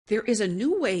There is a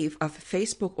new wave of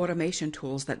Facebook automation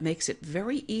tools that makes it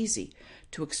very easy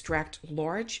to extract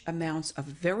large amounts of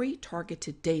very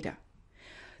targeted data.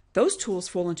 Those tools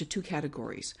fall into two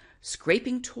categories: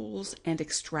 scraping tools and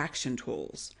extraction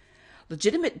tools.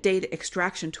 Legitimate data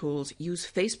extraction tools use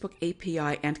Facebook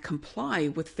API and comply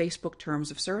with Facebook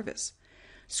terms of service.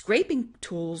 Scraping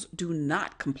tools do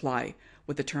not comply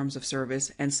with the terms of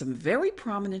service, and some very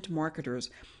prominent marketers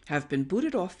have been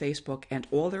booted off Facebook and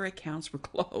all their accounts were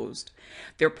closed.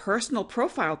 Their personal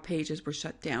profile pages were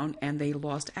shut down and they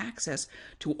lost access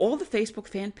to all the Facebook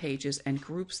fan pages and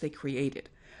groups they created.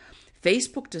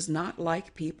 Facebook does not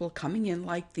like people coming in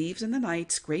like thieves in the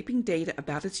night scraping data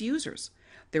about its users.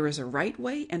 There is a right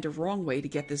way and a wrong way to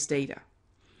get this data.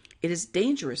 It is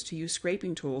dangerous to use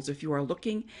scraping tools if you are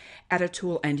looking at a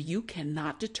tool and you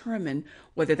cannot determine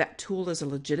whether that tool is a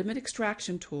legitimate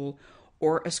extraction tool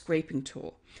or a scraping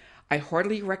tool. I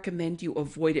heartily recommend you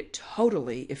avoid it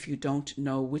totally if you don't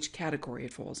know which category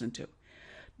it falls into.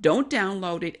 Don't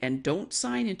download it and don't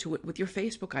sign into it with your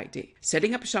Facebook ID.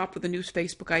 Setting up shop with a new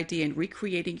Facebook ID and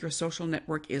recreating your social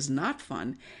network is not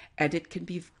fun, and it can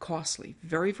be costly,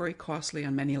 very, very costly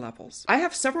on many levels. I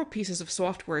have several pieces of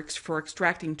software for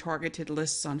extracting targeted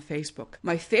lists on Facebook.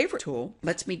 My favorite tool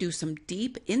lets me do some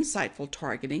deep, insightful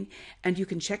targeting, and you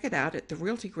can check it out at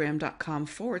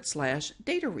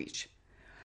therealtygram.com/data reach.